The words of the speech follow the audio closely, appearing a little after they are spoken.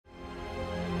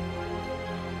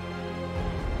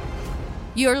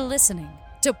You're listening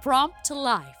to Prompt to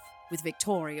Life with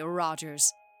Victoria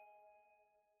Rogers.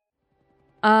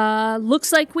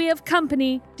 Looks like we have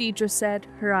company, Deidre said,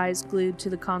 her eyes glued to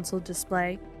the console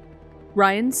display.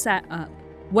 Ryan sat up.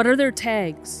 What are their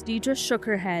tags? Deidre shook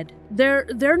her head.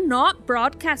 They're not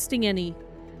broadcasting any.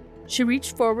 She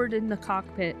reached forward in the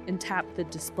cockpit and tapped the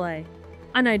display.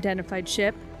 Unidentified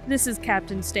ship. This is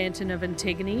Captain Stanton of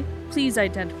Antigone. Please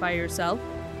identify yourself.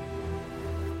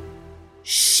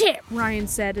 Shit, Ryan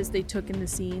said as they took in the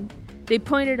scene. They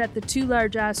pointed at the two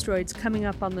large asteroids coming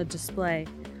up on the display.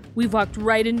 We've walked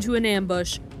right into an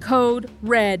ambush. Code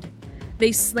red.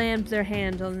 They slammed their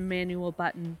hand on the manual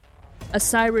button. A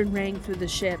siren rang through the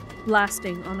ship,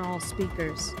 blasting on all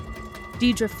speakers.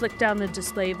 Deidre flicked down the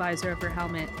display visor of her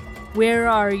helmet. Where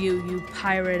are you, you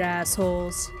pirate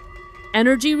assholes?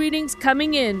 Energy readings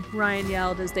coming in, Ryan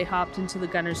yelled as they hopped into the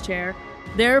gunner's chair.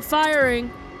 They're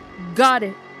firing. Got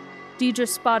it. Deidre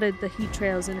spotted the heat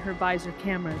trails in her visor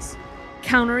cameras.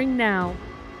 Countering now.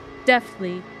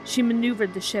 Deftly, she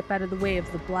maneuvered the ship out of the way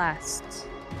of the blasts.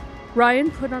 Ryan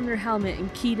put on their helmet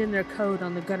and keyed in their code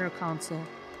on the gunner console.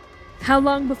 How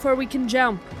long before we can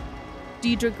jump?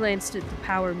 Deidre glanced at the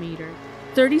power meter.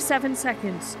 37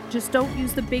 seconds. Just don't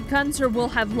use the big guns or we'll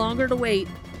have longer to wait.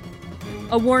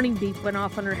 A warning beep went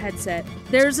off on her headset.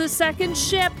 There's a second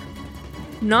ship!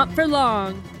 Not for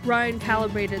long. Ryan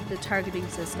calibrated the targeting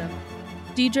system.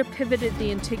 Deidre pivoted the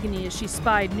Antigone as she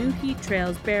spied new heat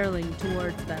trails barreling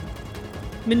towards them.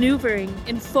 Maneuvering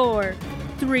in 4,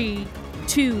 3,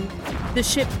 2, the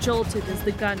ship jolted as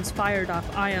the guns fired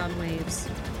off ion waves.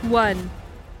 1.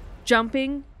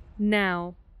 Jumping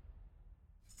now.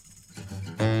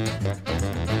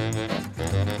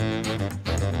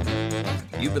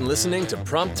 You've been listening to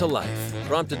Prompt to Life,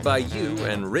 prompted by you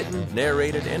and written,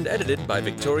 narrated, and edited by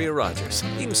Victoria Rogers.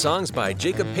 Theme songs by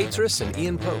Jacob Patris and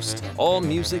Ian Post. All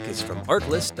music is from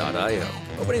Artlist.io.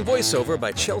 Opening voiceover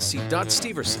by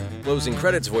Chelsea.Steverson. Closing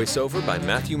credits voiceover by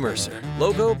Matthew Mercer.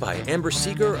 Logo by Amber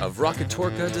Seeger of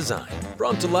Rockatorka Design.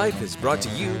 Prompt to Life is brought to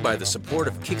you by the support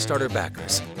of Kickstarter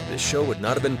backers. This show would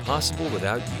not have been possible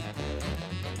without you.